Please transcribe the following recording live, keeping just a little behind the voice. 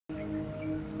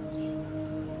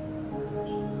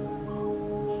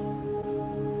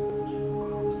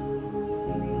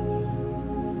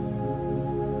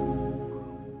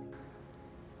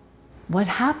What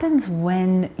happens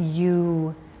when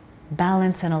you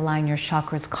balance and align your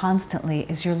chakras constantly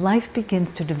is your life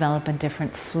begins to develop a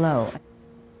different flow.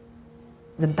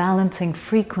 The balancing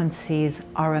frequencies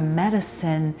are a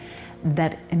medicine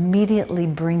that immediately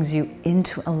brings you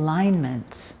into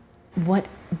alignment. What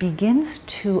begins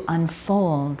to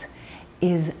unfold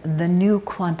is the new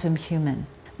quantum human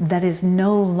that is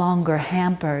no longer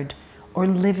hampered or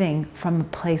living from a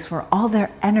place where all their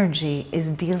energy is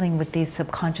dealing with these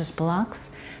subconscious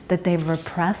blocks that they've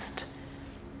repressed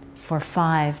for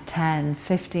 5, 10,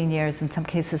 15 years, in some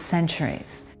cases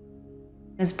centuries.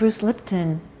 As Bruce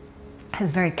Lipton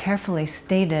has very carefully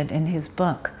stated in his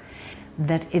book,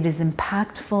 that it is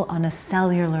impactful on a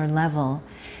cellular level,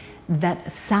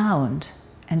 that sound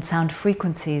and sound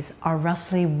frequencies are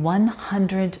roughly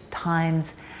 100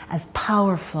 times as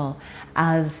powerful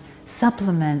as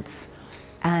supplements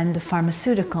and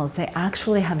pharmaceuticals. They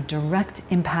actually have direct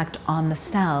impact on the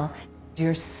cell.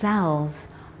 Your cells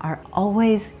are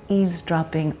always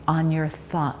eavesdropping on your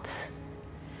thoughts.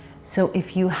 So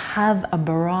if you have a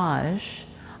barrage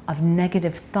of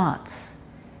negative thoughts,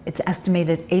 it's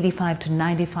estimated 85 to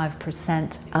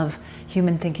 95% of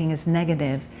human thinking is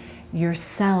negative. Your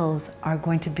cells are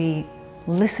going to be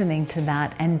listening to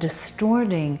that and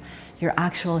distorting your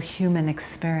actual human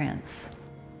experience.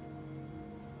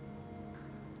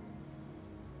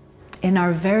 In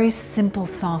our very simple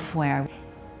software,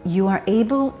 you are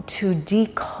able to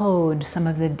decode some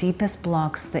of the deepest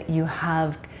blocks that you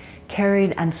have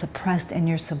carried and suppressed in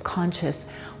your subconscious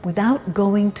without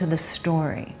going to the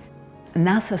story.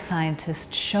 NASA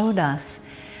scientists showed us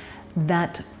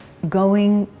that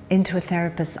going into a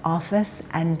therapist's office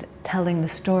and telling the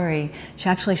story, she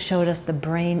actually showed us the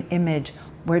brain image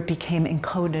where it became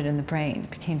encoded in the brain, it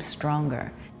became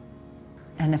stronger.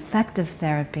 An effective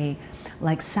therapy,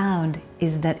 like sound,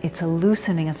 is that it's a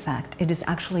loosening effect. It is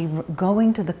actually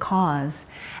going to the cause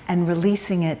and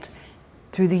releasing it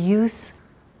through the use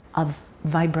of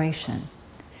vibration.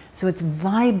 So it's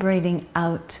vibrating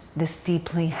out this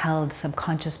deeply held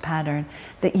subconscious pattern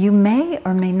that you may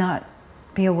or may not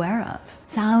be aware of.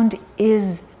 Sound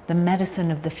is the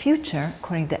medicine of the future,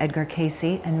 according to Edgar Cayce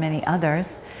and many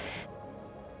others.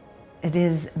 It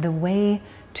is the way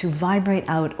to vibrate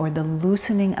out, or the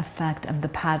loosening effect of the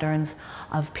patterns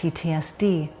of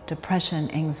PTSD, depression,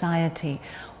 anxiety,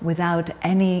 without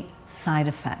any side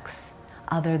effects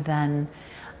other than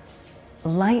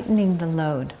lightening the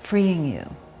load, freeing you,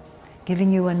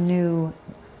 giving you a new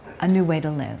way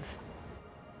to live.